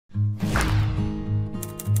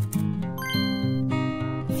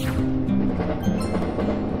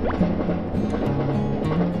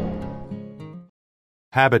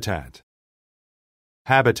habitat,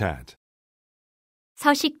 habitat.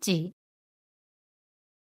 서식지,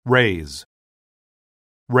 raise,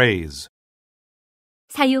 raise.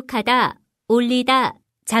 사육하다, 올리다,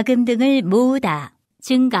 자금 등을 모으다,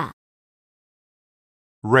 증가.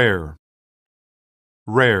 rare,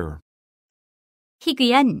 rare.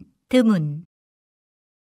 희귀한, 드문.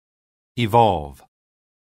 evolve,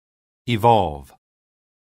 evolve.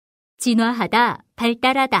 진화하다,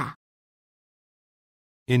 발달하다.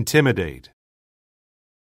 intimidate,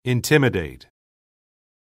 intimidate.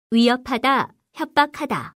 위협하다,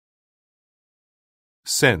 협박하다.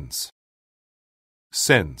 sense,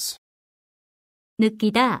 sense.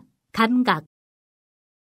 느끼다, 감각.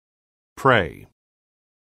 prey,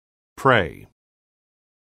 prey.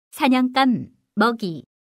 사냥감, 먹이.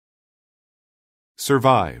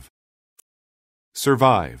 survive,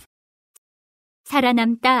 survive.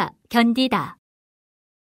 살아남다, 견디다.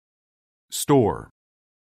 store,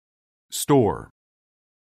 store.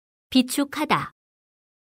 비축하다.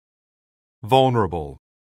 vulnerable,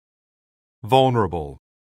 vulnerable.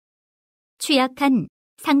 취약한,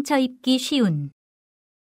 상처 입기 쉬운.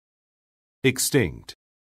 extinct,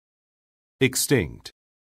 extinct.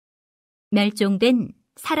 멸종된,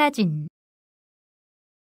 사라진.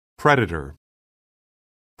 predator,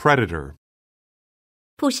 predator.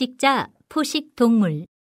 포식자, 포식 동물.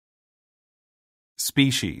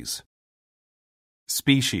 species,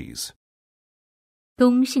 species.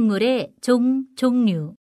 동식물의 종,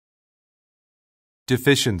 종류.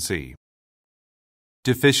 deficiency,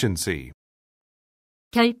 deficiency.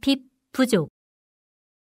 결핍, 부족.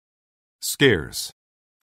 scarce,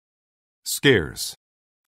 scarce.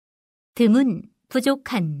 드문,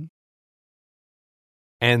 부족한.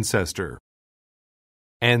 ancestor,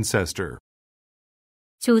 ancestor.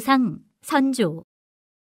 조상, 선조.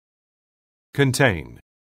 contain,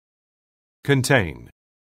 contain.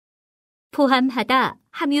 포함하다,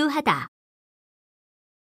 함유하다.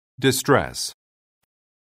 distress,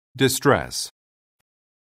 distress.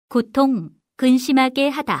 고통, 근심하게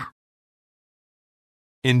하다.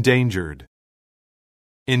 endangered,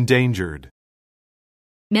 endangered.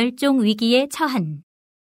 멸종 위기에 처한.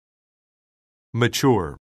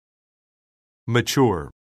 mature, mature.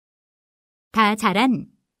 다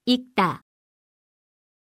자란, 익다.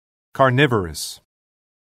 carnivorous,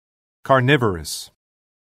 carnivorous.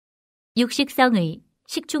 육식성의,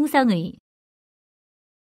 식충성의.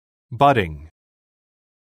 budding,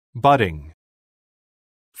 budding.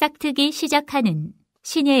 싹트기 시작하는,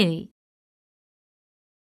 신예의.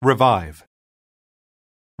 revive,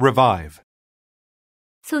 revive.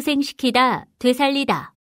 소생시키다,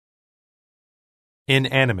 되살리다.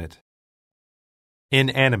 inanimate,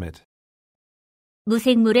 inanimate.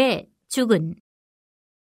 무생물의, 죽은.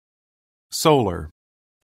 solar,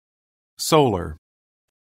 solar.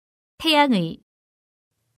 태양의.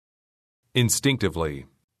 instinctively,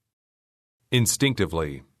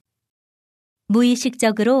 instinctively.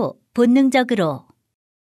 무의식적으로, 본능적으로.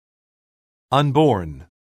 unborn,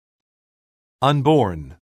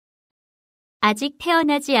 unborn. 아직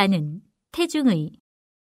태어나지 않은, 태중의.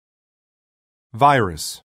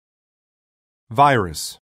 virus,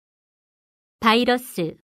 virus.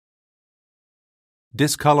 바이러스.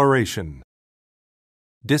 discoloration,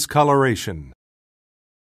 discoloration.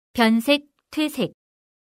 변색, 퇴색.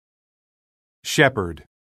 shepherd,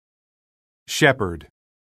 shepherd.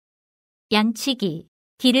 양치기,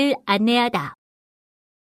 길을 안내하다.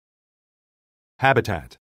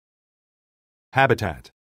 habitat,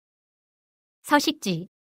 habitat. 서식지,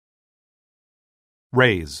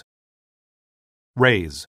 raise,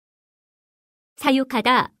 raise.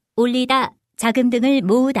 사육하다, 올리다, 자금 등을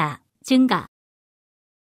모으다, 증가.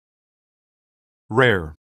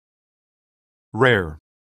 rare, rare.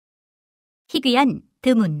 희귀한,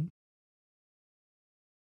 드문.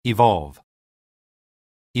 evolve,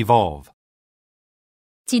 evolve.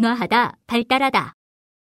 진화하다, 발달하다.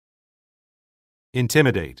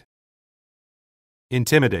 intimidate,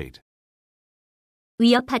 intimidate.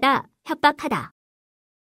 위협하다, 협박하다.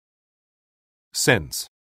 sense,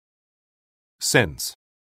 sense.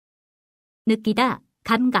 느끼다,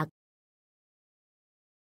 감각.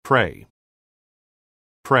 prey,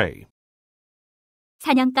 prey.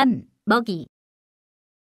 사냥감, 먹이.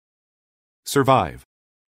 survive,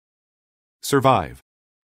 survive.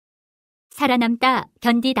 살아남다,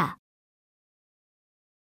 견디다.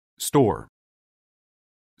 store,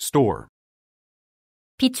 store.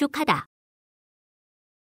 비축하다.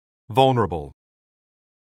 vulnerable,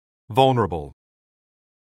 vulnerable.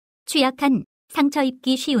 취약한, 상처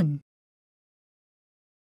입기 쉬운.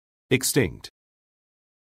 extinct,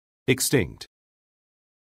 extinct.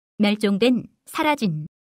 멸종된, 사라진,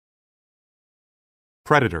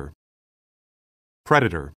 predator,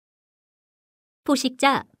 predator,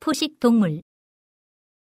 포식자, 포식동물,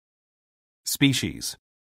 species,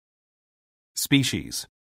 species,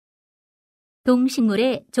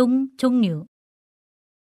 동식물의 종, 종류,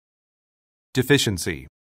 deficiency,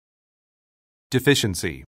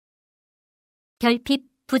 deficiency, 결핍,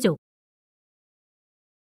 부족,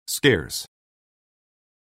 scarce,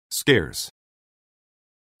 scarce,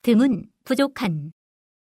 드문, 부족한,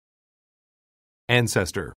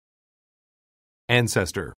 ancestor,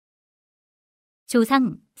 ancestor,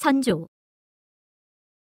 조상, 선조,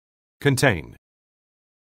 contain,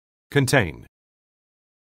 contain,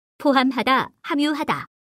 포함하다, 함유하다,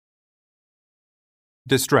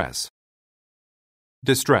 distress,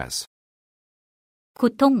 distress,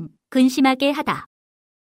 고통, 근심하게 하다,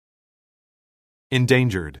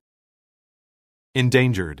 endangered,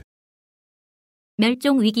 endangered,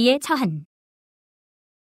 멸종 위기에 처한,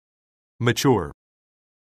 mature,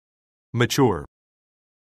 mature,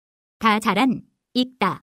 다 자란,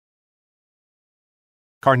 익다,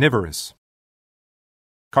 carnivorous,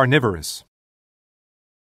 carnivorous,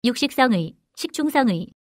 육식성의,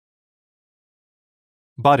 식충성의,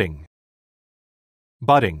 budding,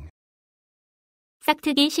 budding,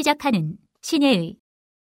 싹트기 시작하는, 신해의,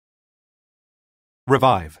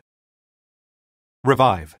 revive,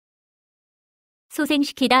 revive,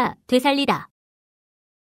 소생시키다, 되살리다,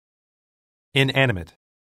 inanimate,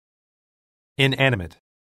 inanimate,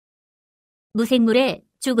 무생물의,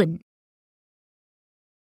 죽은,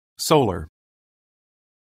 solar,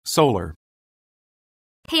 solar,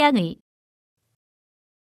 태양의,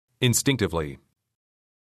 instinctively,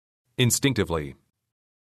 instinctively,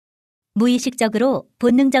 무의식적으로,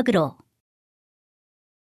 본능적으로,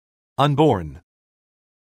 unborn,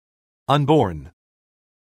 unborn,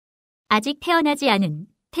 아직 태어나지 않은,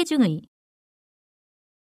 태중의,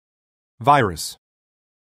 virus,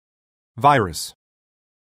 virus,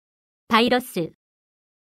 바이러스,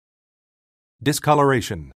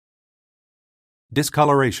 discoloration,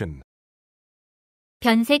 discoloration,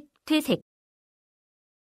 변색, 퇴색,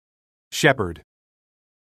 shepherd,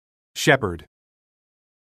 shepherd,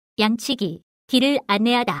 양치기, 길을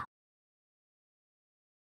안내하다,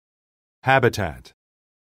 habitat,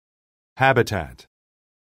 habitat,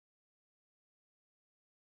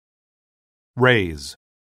 raise,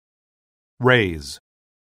 raise,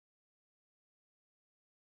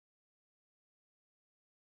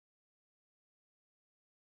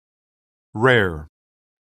 rare,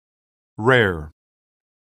 rare,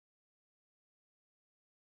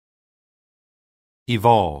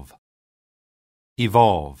 evolve,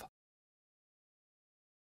 evolve,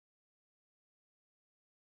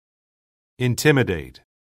 intimidate,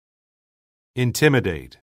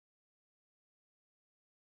 intimidate,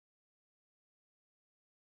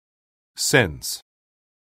 sense,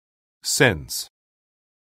 sense,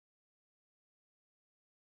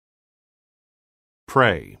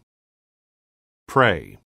 pray,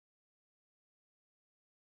 pray,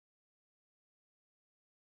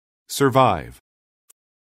 survive,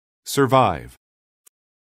 survive,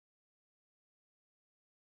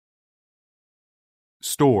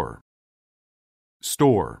 store,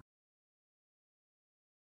 store,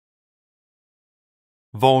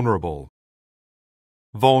 vulnerable,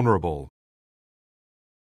 vulnerable,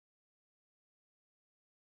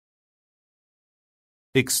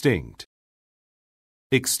 extinct,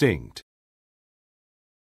 extinct,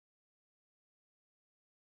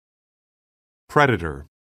 predator,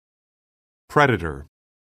 predator,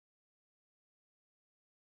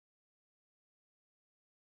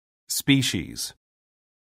 species,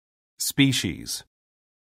 species,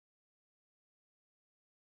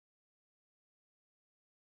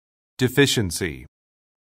 deficiency,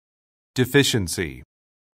 deficiency,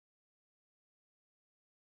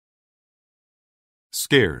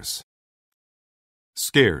 scarce,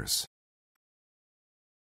 scarce,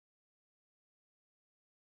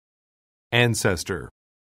 ancestor,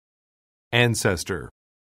 ancestor,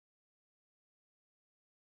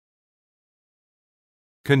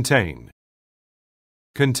 contain,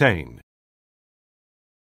 contain,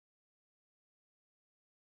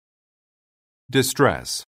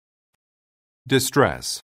 distress,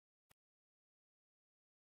 distress,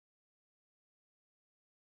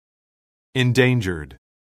 endangered,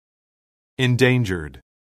 endangered,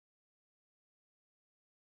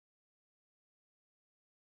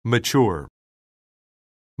 mature,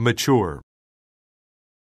 mature,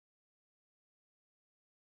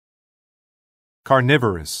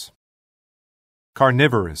 carnivorous,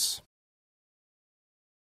 carnivorous,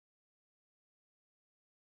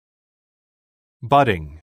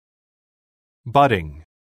 budding, budding,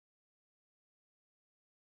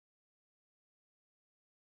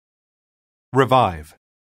 revive,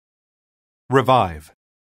 revive.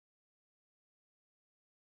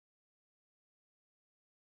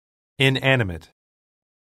 Inanimate,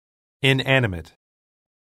 inanimate.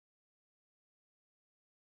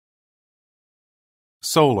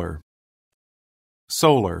 Solar,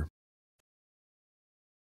 solar.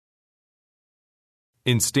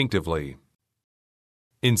 Instinctively,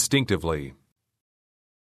 instinctively.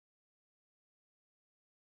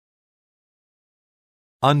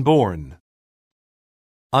 Unborn,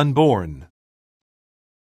 unborn.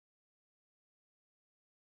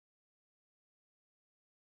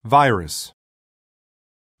 Virus,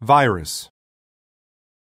 virus.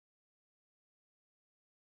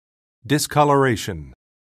 Discoloration,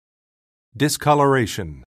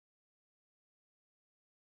 discoloration.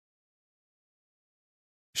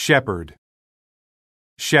 Shepherd,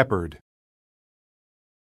 shepherd.